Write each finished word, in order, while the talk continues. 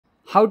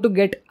how to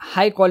get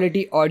high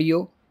quality audio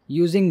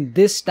using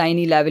this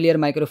tiny lavalier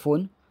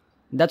microphone.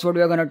 That's what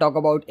we are going to talk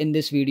about in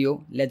this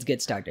video. Let's get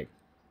started.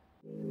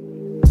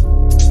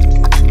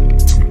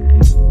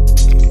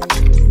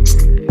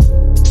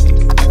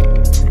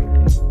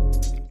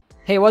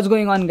 Hey, what's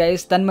going on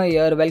guys? Tanmay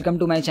here. Welcome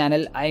to my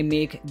channel. I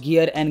make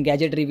gear and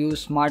gadget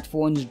reviews,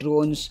 smartphones,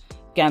 drones,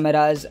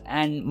 cameras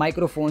and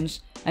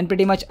microphones and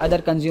pretty much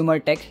other consumer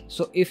tech.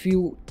 So if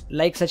you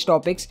like such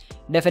topics,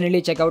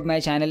 definitely check out my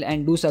channel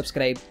and do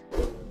subscribe.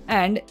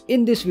 And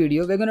in this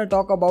video, we're going to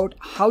talk about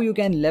how you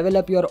can level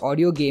up your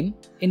audio game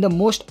in the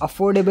most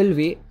affordable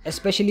way,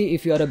 especially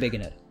if you're a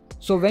beginner.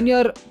 So when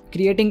you're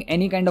creating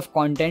any kind of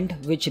content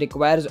which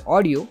requires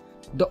audio,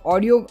 the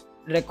audio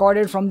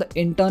recorded from the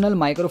internal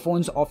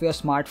microphones of your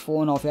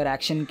smartphone, of your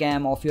action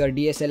cam, of your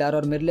DSLR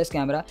or mirrorless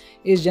camera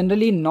is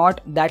generally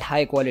not that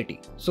high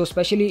quality. So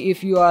especially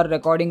if you are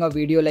recording a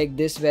video like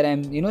this where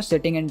I'm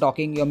sitting and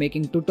talking, you're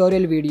making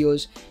tutorial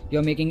videos,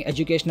 you're making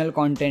educational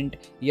content,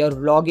 you're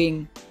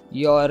vlogging,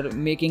 you're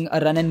making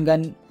a run and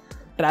gun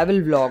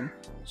travel vlog.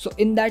 So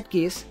in that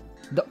case,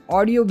 the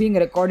audio being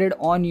recorded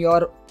on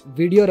your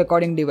video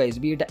recording device,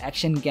 be it an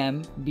action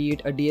cam, be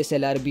it a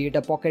DSLR, be it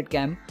a pocket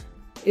cam,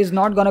 is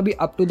not gonna be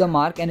up to the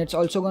mark, and it's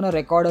also gonna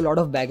record a lot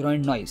of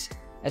background noise,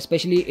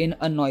 especially in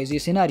a noisy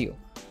scenario.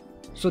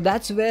 So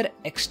that's where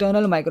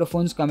external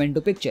microphones come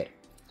into picture.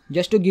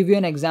 Just to give you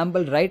an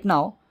example, right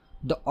now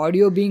the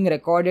audio being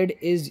recorded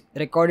is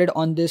recorded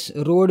on this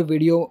Rode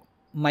video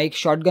mic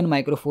shotgun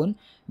microphone,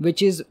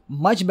 which is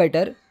much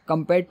better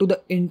compared to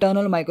the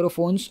internal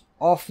microphones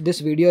of this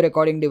video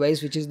recording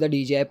device, which is the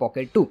DJI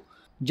Pocket 2.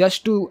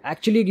 Just to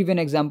actually give you an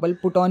example,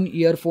 put on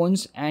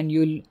earphones and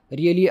you'll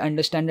really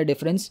understand the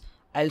difference.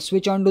 I'll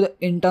switch on to the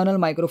internal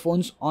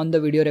microphones on the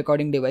video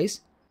recording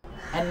device.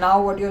 And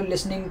now what you're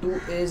listening to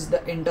is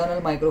the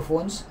internal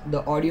microphones,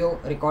 the audio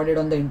recorded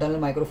on the internal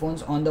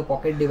microphones on the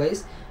Pocket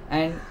device.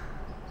 And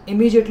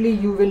immediately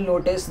you will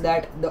notice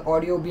that the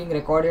audio being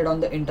recorded on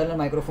the internal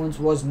microphones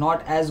was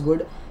not as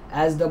good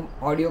as the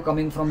audio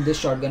coming from this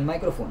shotgun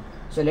microphone.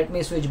 So let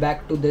me switch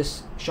back to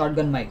this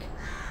shotgun mic.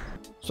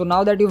 So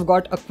now that you've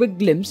got a quick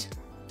glimpse,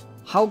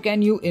 how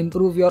can you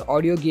improve your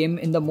audio game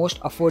in the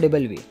most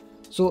affordable way?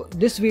 So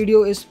this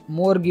video is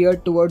more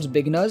geared towards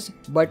beginners,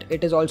 but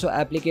it is also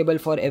applicable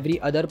for every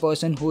other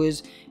person who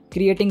is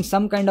creating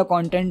some kind of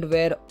content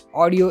where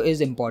audio is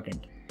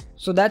important.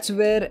 So that's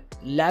where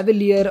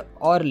lavalier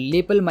or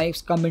lapel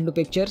mics come into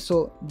picture.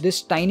 So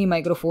this tiny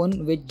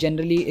microphone, which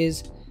generally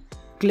is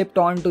clipped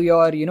onto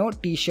your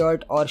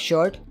t-shirt or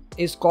shirt,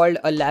 is called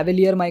a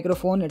lavalier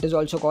microphone. It is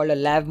also called a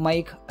lav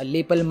mic, a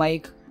lapel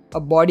mic, a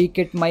body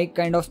kit mic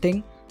kind of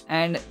thing.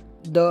 And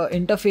the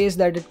interface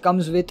that it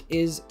comes with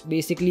is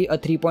basically a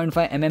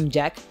 3.5mm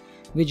jack,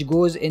 which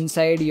goes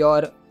inside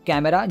your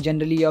camera.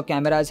 Generally your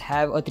cameras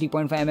have a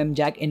 3.5mm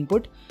jack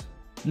input.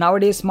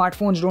 Nowadays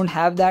smartphones don't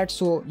have that,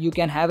 so you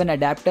can have an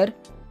adapter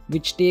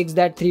which takes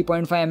that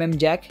 3.5mm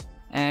jack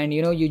and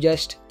you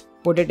just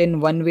put it in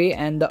one way,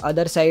 and the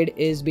other side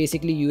is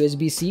basically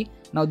USB-C.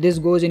 Now this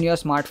goes in your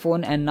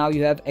smartphone and now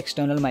you have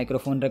external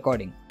microphone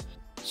recording.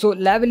 So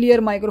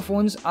lavalier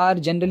microphones are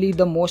generally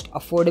the most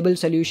affordable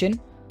solution,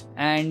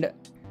 and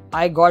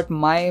I got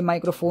my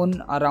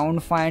microphone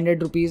around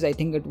 500 rupees. I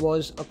think it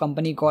was a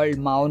company called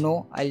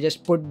Maono. I'll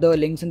just put the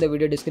links in the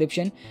video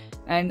description.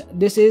 And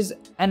this is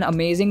an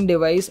amazing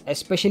device,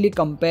 especially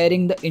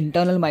comparing the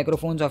internal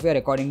microphones of your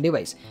recording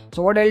device.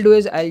 So what I'll do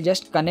is I'll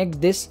just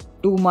connect this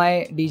to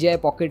my DJI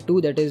Pocket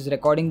 2 that is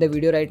recording the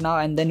video right now,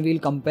 and then we'll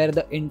compare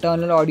the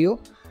internal audio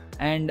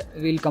and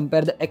we'll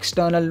compare the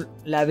external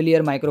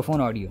lavalier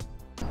microphone audio.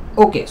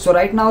 Okay, so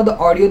right now the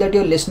audio that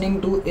you're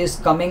listening to is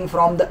coming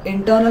from the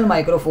internal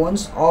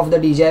microphones of the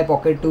DJI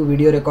Pocket 2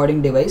 video recording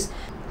device.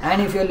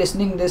 And if you're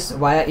listening this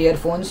via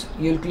earphones,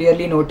 you'll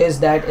clearly notice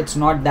that it's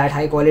not that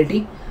high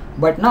quality.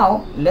 But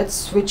now let's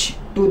switch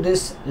to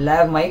this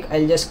lav mic.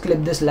 I'll just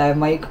clip this lav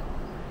mic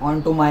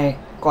onto my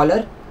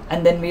collar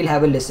and then we'll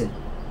have a listen.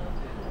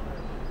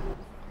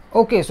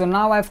 Okay, so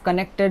now I've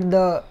connected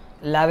the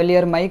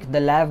lavalier mic, the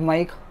lav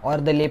mic or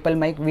the lapel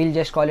mic, we'll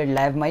just call it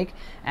lav mic,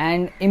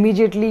 and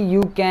immediately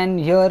you can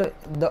hear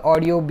the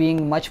audio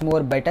being much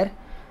more better,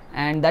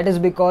 and that is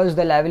because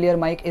the lavalier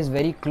mic is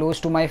very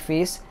close to my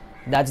face.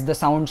 That's the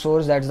sound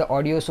source, that's the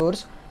audio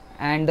source,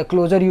 and the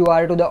closer you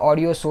are to the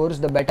audio source,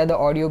 the better the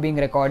audio being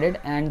recorded,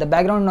 and the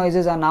background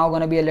noises are now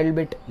going to be a little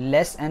bit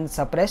less and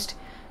suppressed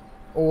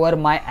over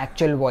my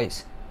actual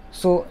voice.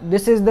 So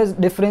this is the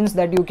difference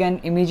that you can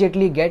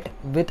immediately get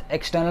with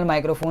external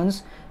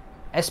microphones,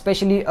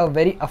 especially a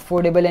very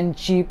affordable and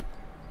cheap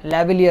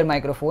lavalier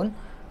microphone.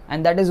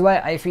 And that is why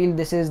I feel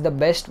this is the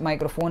best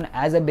microphone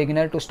as a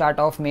beginner to start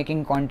off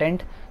making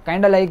content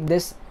kinda like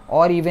this,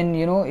 or even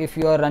if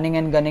you are running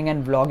and gunning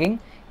and vlogging,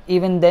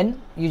 even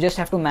then you just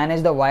have to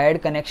manage the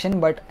wired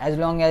connection, but as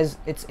long as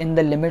it's in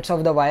the limits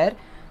of the wire,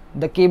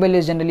 the cable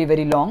is generally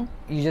very long,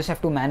 you just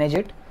have to manage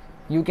it.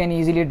 You can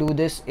easily do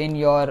this in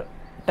your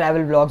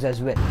travel vlogs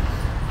as well.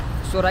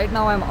 So right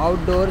now I'm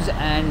outdoors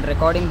and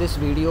recording this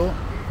video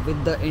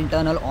with the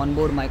internal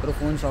onboard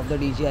microphones of the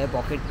DJI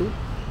Pocket 2,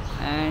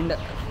 And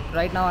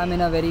right now I'm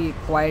in a very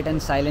quiet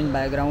and silent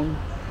background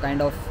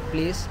kind of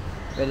place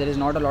where there is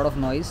not a lot of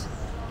noise.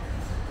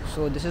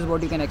 So this is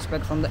what you can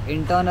expect from the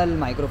internal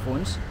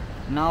microphones.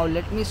 Now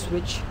let me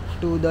switch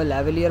to the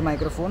lavalier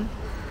microphone.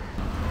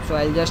 So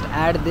I'll just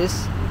add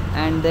this,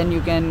 and then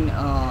you can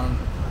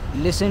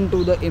listen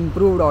to the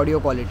improved audio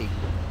quality.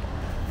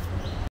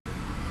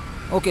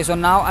 Okay, so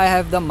now I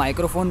have the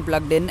microphone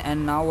plugged in,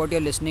 and now what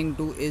you're listening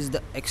to is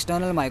the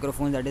external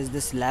microphone, that is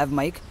this lav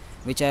mic,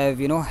 which I have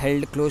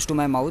held close to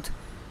my mouth.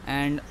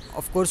 And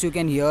of course you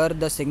can hear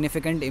the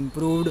significant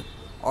improved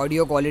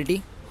audio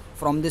quality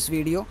from this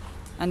video,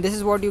 and this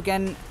is what you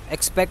can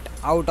expect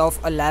out of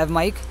a lav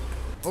mic.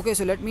 Okay,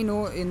 so let me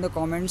know in the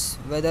comments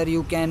whether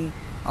you can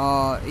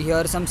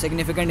hear some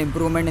significant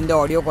improvement in the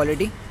audio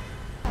quality.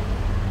 So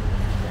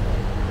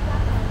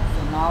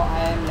now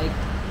I am like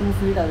 2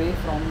 feet away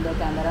from the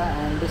camera,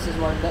 and this is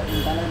what the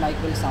internal mic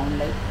will sound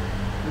like,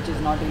 which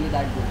is not really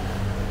that good.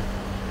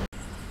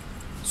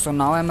 So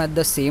now I'm at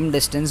the same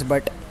distance,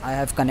 but I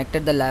have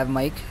connected the lav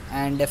mic,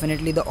 and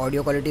definitely the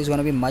audio quality is going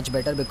to be much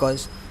better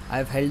because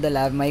I've held the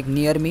lav mic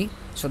near me,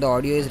 so the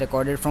audio is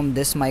recorded from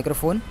this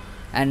microphone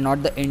and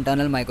not the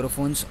internal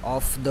microphones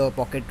of the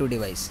Pocket 2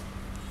 device.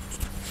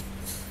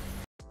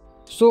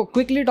 So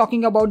quickly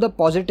talking about the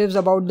positives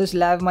about this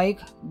lav mic,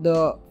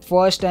 the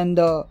first and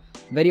the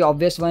very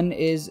obvious one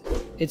is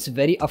it's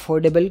very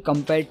affordable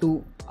compared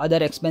to other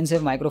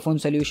expensive microphone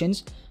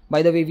solutions.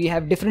 By the way, we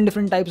have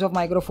different types of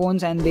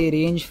microphones, and they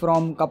range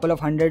from couple of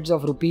hundreds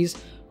of rupees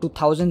to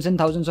thousands and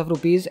thousands of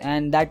rupees,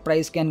 and that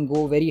price can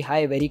go very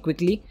high very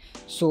quickly.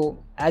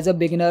 So as a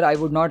beginner, I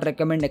would not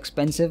recommend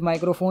expensive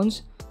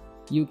microphones.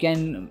 You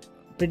can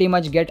pretty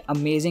much get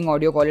amazing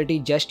audio quality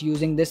just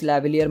using this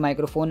lavalier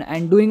microphone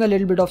and doing a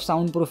little bit of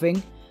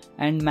soundproofing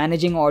and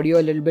managing audio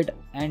a little bit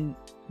and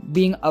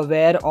being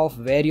aware of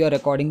where you're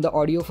recording the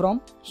audio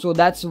from. So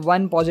that's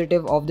one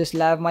positive of this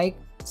lav mic.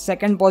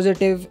 Second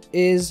positive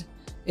is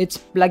it's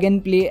plug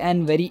and play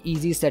and very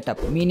easy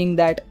setup, meaning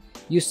that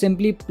you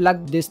simply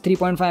plug this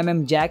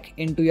 3.5mm jack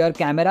into your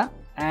camera,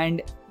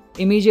 and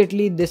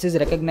immediately this is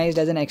recognized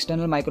as an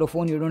external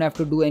microphone. You don't have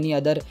to do any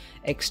other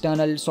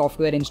external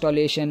software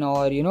installation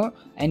or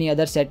any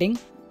other setting.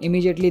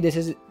 Immediately this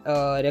is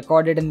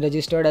recorded and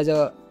registered as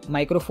a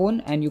microphone,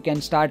 and you can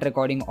start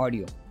recording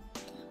audio.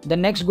 The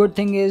next good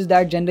thing is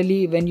that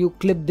generally when you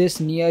clip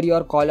this near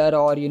your collar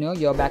or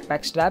your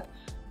backpack strap,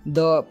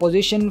 the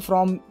position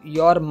from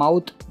your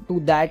mouth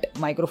to that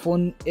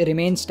microphone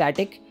remains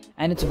static,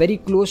 and it's very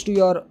close to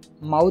your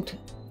mouth,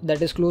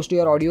 that is close to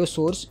your audio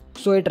source.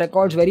 So it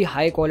records very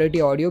high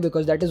quality audio,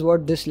 because that is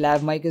what this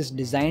lav mic is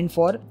designed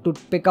for, to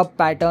pick up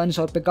patterns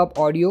or pick up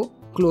audio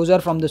closer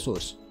from the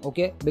source.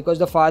 Okay, because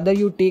the farther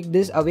you take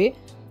this away,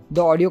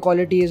 the audio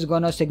quality is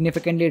gonna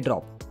significantly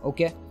drop.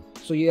 Okay,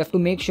 so you have to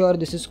make sure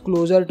this is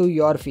closer to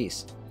your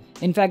face.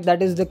 In fact,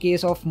 that is the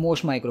case of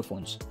most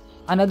microphones.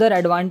 Another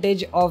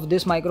advantage of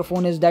this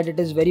microphone is that it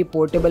is very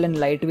portable and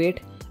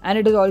lightweight, and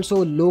it is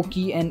also low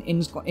key and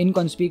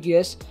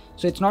inconspicuous.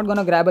 So it's not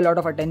gonna grab a lot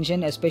of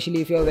attention,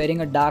 especially if you're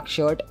wearing a dark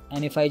shirt.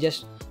 And if I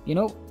just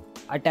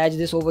attach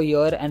this over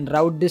here and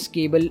route this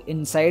cable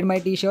inside my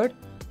t-shirt,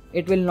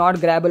 it will not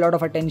grab a lot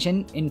of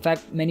attention. In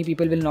fact, many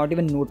people will not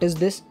even notice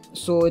this.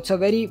 So it's a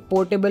very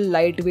portable,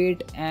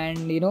 lightweight,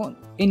 and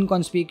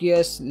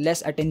inconspicuous,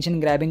 less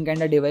attention grabbing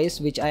kind of device,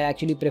 which I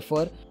actually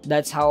prefer.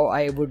 That's how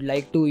I would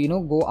like to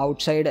go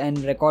outside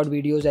and record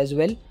videos as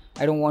well.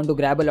 I don't want to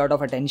grab a lot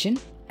of attention.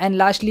 And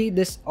lastly,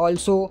 this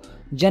also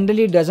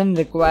generally doesn't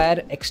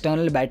require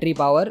external battery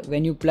power.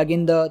 When you plug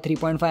in the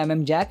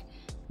 3.5mm jack,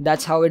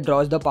 that's how it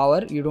draws the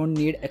power. You don't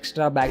need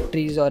extra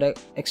batteries or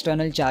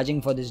external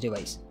charging for this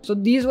device. So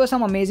these were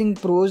some amazing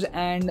pros,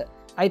 and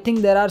I think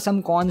there are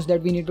some cons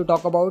that we need to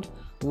talk about.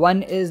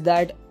 One is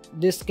that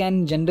this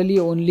can generally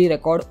only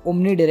record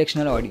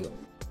omnidirectional audio.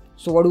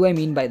 So what do I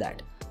mean by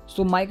that?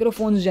 So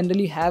microphones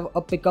generally have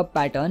a pickup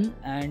pattern,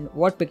 and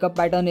what pickup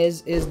pattern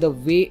is the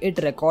way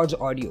it records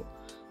audio.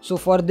 So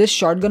for this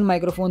shotgun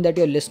microphone that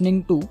you're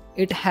listening to,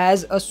 it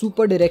has a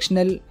super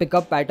directional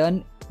pickup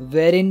pattern,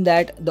 wherein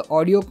that the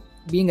audio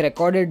being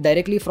recorded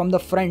directly from the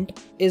front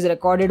is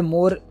recorded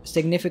more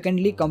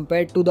significantly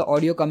compared to the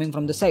audio coming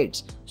from the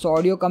sides. So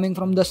audio coming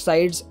from the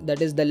sides,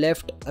 that is the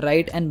left,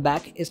 right and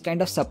back, is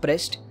kind of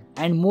suppressed,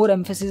 and more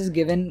emphasis is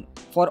given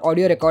for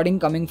audio recording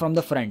coming from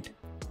the front.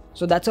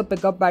 So that's a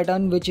pickup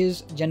pattern which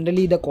is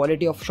generally the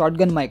quality of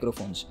shotgun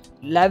microphones.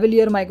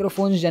 Lavalier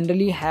microphones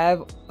generally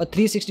have a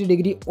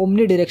 360-degree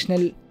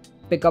omnidirectional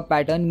pickup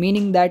pattern,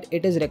 meaning that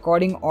it is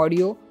recording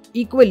audio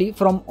equally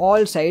from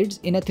all sides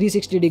in a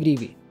 360-degree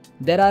way.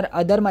 There are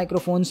other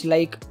microphones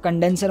like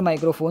condenser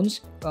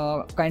microphones,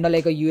 kind of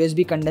like a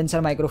USB condenser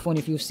microphone.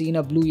 If you've seen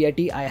a Blue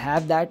Yeti, I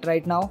have that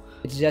right now.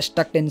 It's just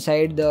tucked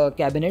inside the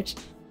cabinets.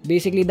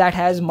 Basically, that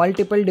has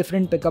multiple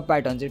different pickup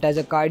patterns. It has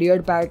a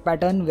cardioid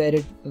pattern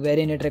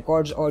wherein it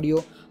records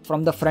audio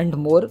from the front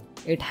more.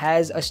 It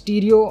has a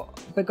stereo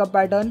pickup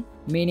pattern,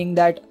 meaning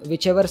that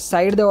whichever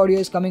side the audio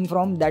is coming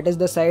from, that is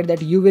the side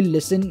that you will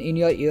listen in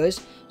your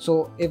ears.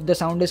 So if the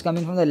sound is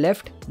coming from the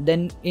left,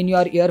 then in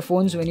your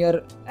earphones, when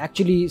you're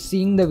actually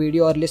seeing the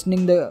video or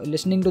listening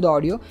to the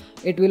audio,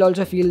 it will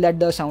also feel that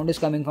the sound is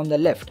coming from the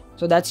left.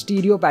 So that's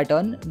stereo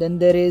pattern. Then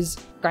there is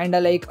kind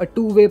of like a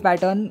two-way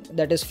pattern,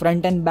 that is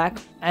front and back,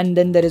 and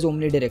then there is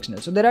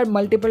omnidirectional. So there are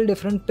multiple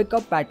different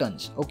pickup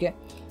patterns. Okay.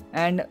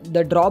 And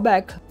the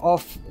drawback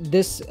of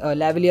this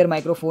lavalier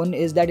microphone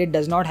is that it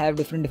does not have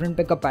different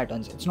pickup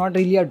patterns. It's not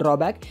really a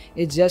drawback,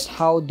 it's just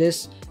how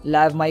this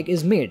lav mic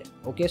is made.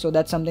 Okay, so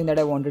that's something that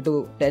I wanted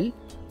to tell.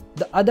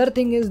 The other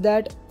thing is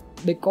that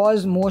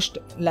because most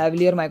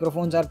lavalier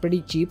microphones are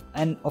pretty cheap,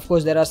 and of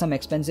course there are some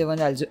expensive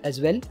ones as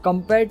well,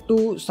 compared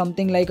to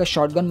something like a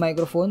shotgun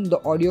microphone,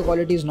 the audio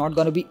quality is not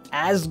going to be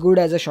as good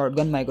as a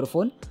shotgun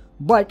microphone.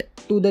 But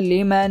to the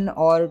layman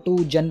or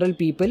to general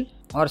people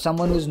or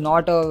someone who's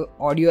not a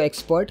audio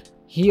expert,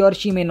 he or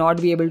she may not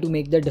be able to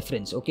make the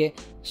difference. Okay,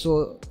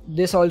 so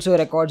this also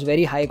records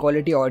very high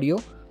quality audio,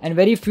 and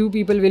very few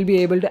people will be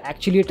able to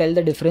actually tell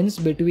the difference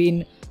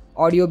between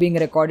audio being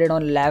recorded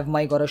on lav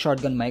mic or a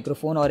shotgun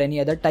microphone or any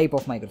other type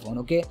of microphone.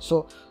 Okay,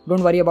 so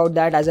don't worry about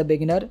that. As a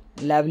beginner,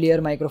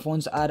 lavalier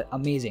microphones are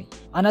amazing.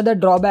 Another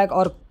drawback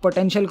or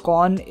potential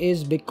con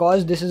is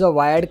because this is a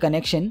wired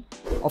connection,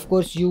 of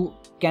course you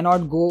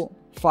cannot go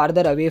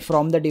farther away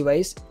from the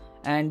device,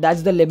 and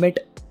that's the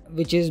limit,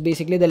 which is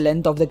basically the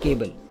length of the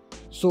cable.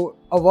 So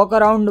a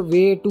workaround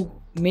way to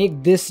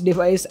make this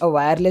device a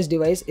wireless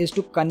device is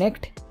to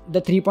connect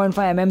the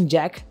 3.5mm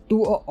jack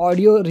to an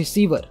audio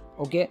receiver.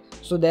 Okay,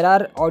 so there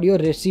are audio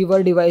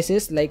receiver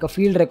devices like a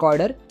field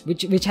recorder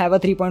which have a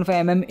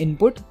 3.5mm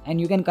input,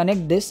 and you can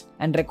connect this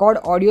and record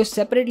audio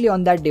separately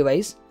on that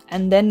device,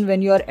 and then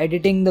when you are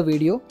editing the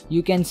video,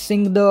 you can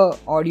sync the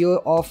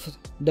audio of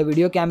the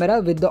video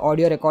camera with the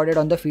audio recorded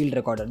on the field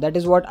recorder. That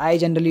is what I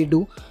generally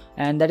do,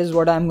 and that is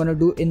what I'm going to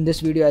do in this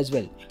video as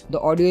well. The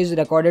audio is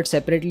recorded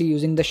separately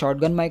using the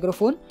shotgun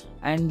microphone,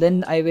 and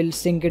then I will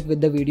sync it with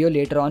the video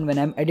later on when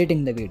I'm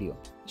editing the video.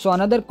 So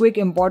another quick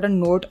important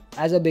note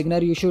as a beginner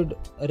you should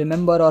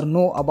remember or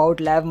know about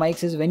lav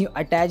mics is when you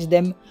attach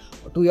them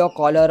to your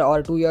collar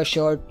or to your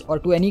shirt or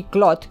to any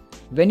cloth,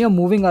 when you're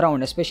moving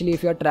around, especially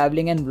if you're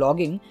traveling and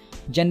vlogging,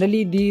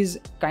 generally these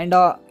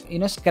kinda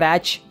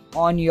scratch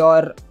on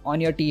your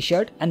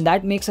t-shirt, and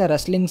that makes a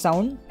rustling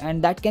sound,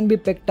 and that can be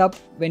picked up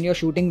when you're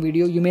shooting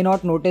video. You may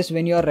not notice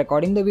when you're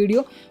recording the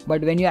video,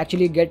 but when you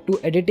actually get to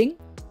editing,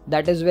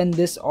 that is when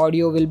this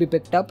audio will be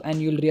picked up,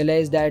 and you'll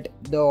realize that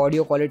the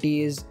audio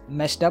quality is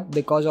messed up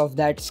because of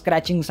that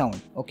scratching sound.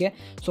 Okay,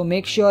 so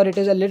make sure it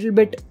is a little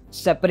bit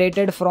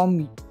separated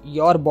from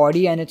your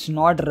body and it's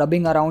not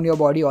rubbing around your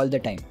body all the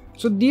time.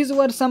 So these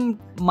were some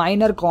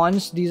minor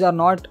cons. These are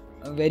not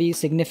very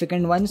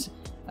significant ones,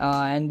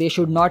 and they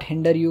should not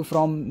hinder you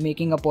from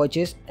making a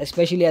purchase,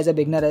 especially as a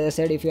beginner. As I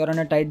said, if you're on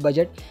a tight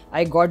budget,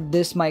 I got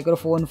this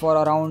microphone for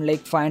around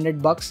like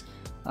 500 bucks.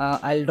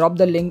 I'll drop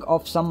the link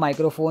of some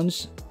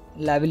microphones,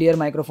 lavalier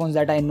microphones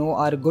that I know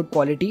are good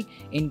quality,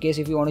 in case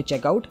if you want to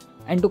check out.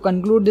 And to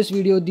conclude this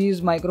video,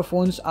 these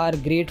microphones are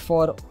great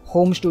for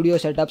home studio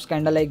setups,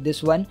 kinda like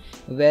this one,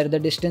 where the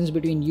distance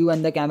between you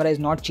and the camera is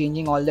not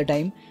changing all the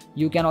time.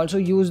 You can also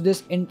use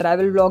this in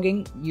travel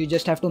vlogging. You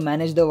just have to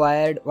manage the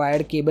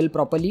wired cable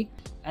properly,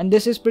 and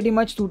this is pretty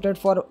much suited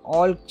for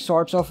all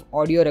sorts of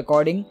audio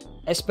recording,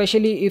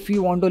 especially if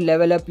you want to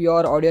level up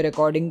your audio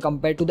recording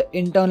compared to the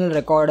internal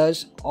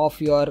recorders of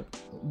your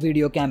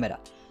video camera.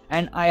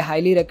 And I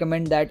highly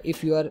recommend that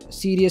if you are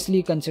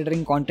seriously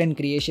considering content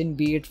creation,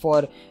 be it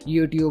for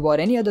YouTube or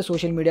any other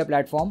social media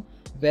platform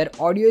where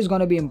audio is going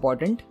to be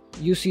important,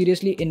 you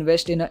seriously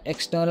invest in an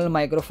external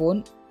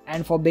microphone.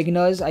 And for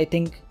beginners, I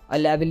think a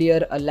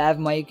lav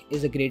mic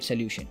is a great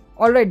solution.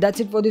 Alright, that's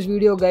it for this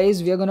video,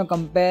 guys. We are gonna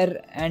compare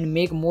and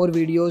make more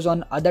videos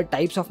on other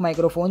types of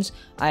microphones.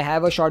 I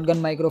have a shotgun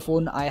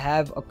microphone, I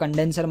have a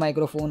condenser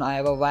microphone, I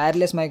have a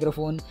wireless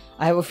microphone,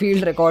 I have a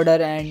field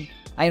recorder, and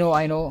I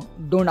know,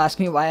 don't ask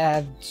me why I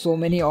have so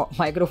many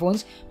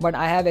microphones, but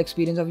I have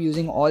experience of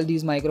using all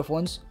these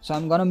microphones. So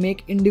I'm gonna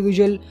make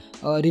individual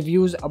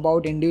reviews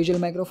about individual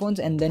microphones,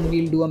 and then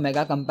we'll do a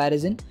mega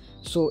comparison.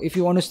 So if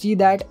you want to see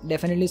that,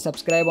 definitely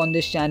subscribe on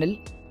this channel.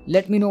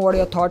 Let me know what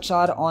your thoughts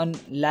are on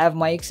lav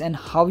mics and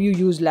how you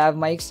use lav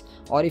mics,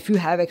 or if you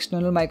have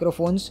external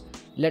microphones,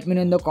 let me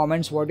know in the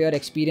comments what your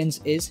experience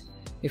is.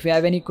 If you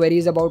have any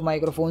queries about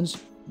microphones,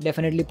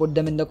 definitely put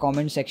them in the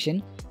comment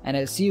section, and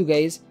I'll see you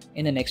guys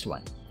in the next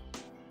one.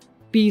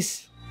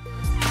 Peace.